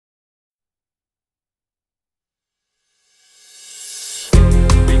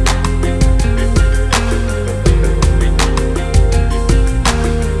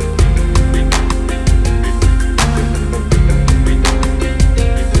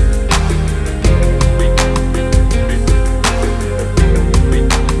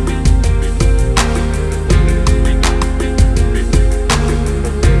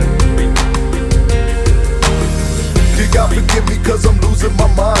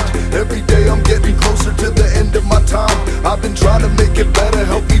make it better,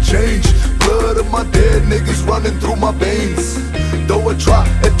 help me change. Blood of my dead niggas running through my veins. Though I try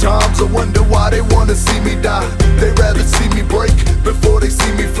at times, I wonder why they wanna see me die. They rather see me break before they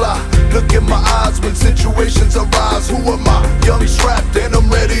see me fly. Look in my eyes when situations arise. Who am I? Young, strapped, and I'm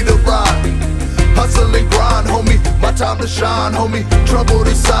ready to ride. Hustle and grind, homie, my time to shine, homie. Troubled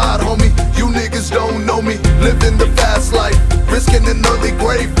aside, homie, you niggas don't know me. Living the fast life, risking an early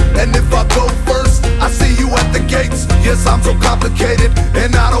grave. And if I go first, I see you at the gates. Yes, I'm so complicated,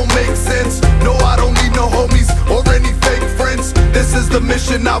 and I don't make sense. No, I don't need no homies or any fake friends. This is the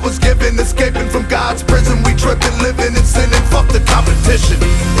mission I was given, escaping from God's prison. We tripping, living in sin, and fuck the competition.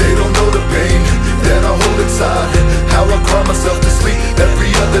 They don't know the pain that I hold inside. How I cry myself to sleep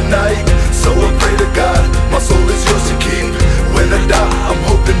every other night. So I pray to God, my soul is yours to keep. When I die, I'm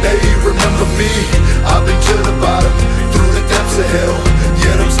hoping they remember me. I've been to the bottom, through the depths of hell.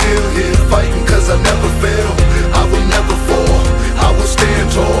 Yet I'm still here fighting, cause I never fail. I will never fall, I will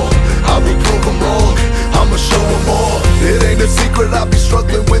stand tall. I will prove them wrong, I'ma show them all. It ain't a secret, I be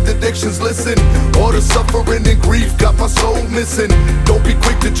struggling with addictions. Listen, all the suffering and grief got my soul missing. Don't be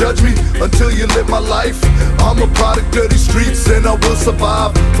quick to judge me until you live my life. I'm a product of these streets and I will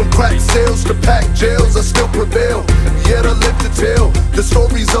survive. From crack sales to packed jails, I still prevail. Yet I live to tell the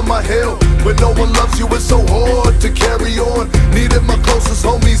stories of my hell. When no one loves you, it's so hard to carry on. Needed my closest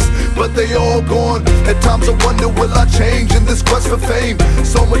homies, but they all gone. At times I wonder, will I change in this quest for fame?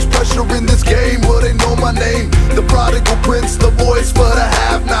 So much pressure in this game, will they know my name? The prodigal prince, the voice for the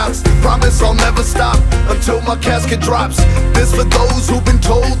have-nots. Promise I'll never stop until my casket drops. This for those who've been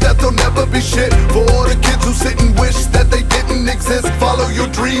told that they'll never be shit. For all the kids who sit and wish that they didn't exist. Follow your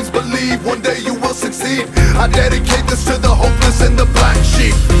dreams, believe one day you will succeed. I dedicate this to the hopeless and the black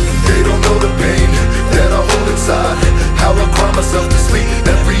sheep. They don't know the pain that I hold inside. How I cry myself to sleep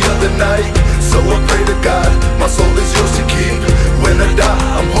every other night. So I pray to God, my soul is yours to keep. When I die,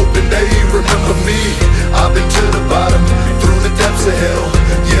 I'm hoping they remember me. I've been to the bottom, through the depths of hell.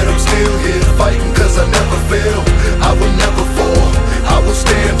 Yet I'm still here fighting, cause I never fail. I will never fall, I will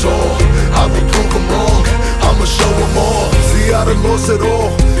stand tall. I will prove them wrong, I'ma show them all. See, I done lost it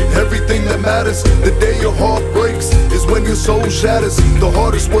all, everything that matters. The day your heart breaks is when your soul shatters. The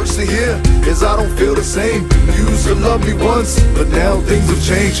hardest words to hear is I don't feel the same. You used to love me once, but now things have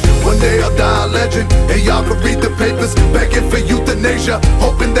changed. One day I'll die a legend, and y'all can read the papers begging for euthanasia,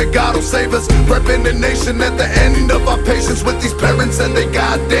 hoping that God will save us. Repping the nation at the end of our patience with these parents and they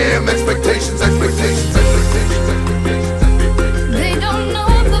goddamn expectations, expectations, expectations, expectations. They don't know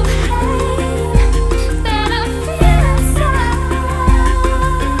the pain that I feel inside.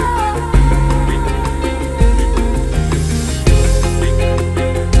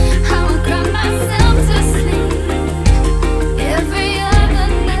 How I cry myself to sleep every other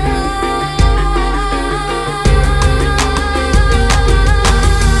night.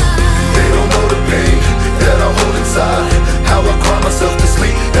 They don't know the pain that I hold inside. How I cry myself to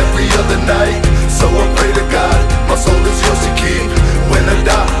sleep every other night. So I pray to God, my soul is yours to keep. When I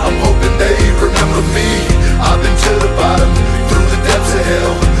die, I'm hoping they remember me. I've been to the bottom, through the depths of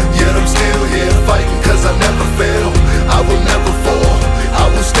hell. Yet I'm still here fighting, cause I never fail. I will never fall, I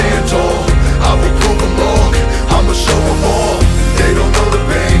will stand tall. I will prove them wrong, I'ma show them all. They don't know the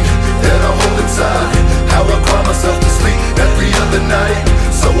pain that I hold inside. How I cry myself to sleep every other night.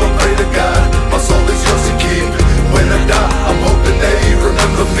 So I pray to God, my soul is yours to keep. When I die, I'm hoping they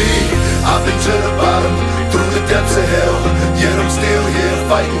remember me. I've been to the bottom, through the depths of hell. Yet I'm still here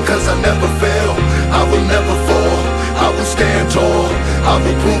fighting, cause I never fail. I will never fall, I will stand tall. I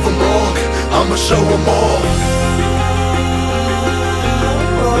will prove them wrong, I'ma show them all.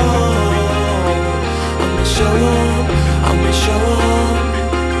 I'ma show them, I'ma show them,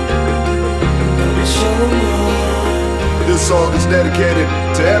 I'ma show them all. This song is dedicated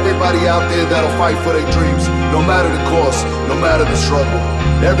to everybody out there that'll fight for their dreams, no matter the cost, no matter the struggle.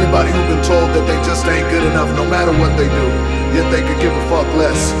 Everybody who's been told that they just ain't good enough, no matter what they do, yet they could give a fuck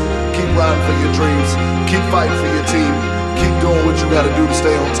less. Keep riding for your dreams, keep fighting for your team, keep doing what you gotta do to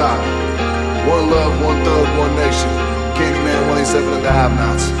stay on top. One love, one thug, one nation. Candyman 187 and the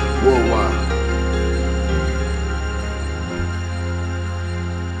have-nots, worldwide.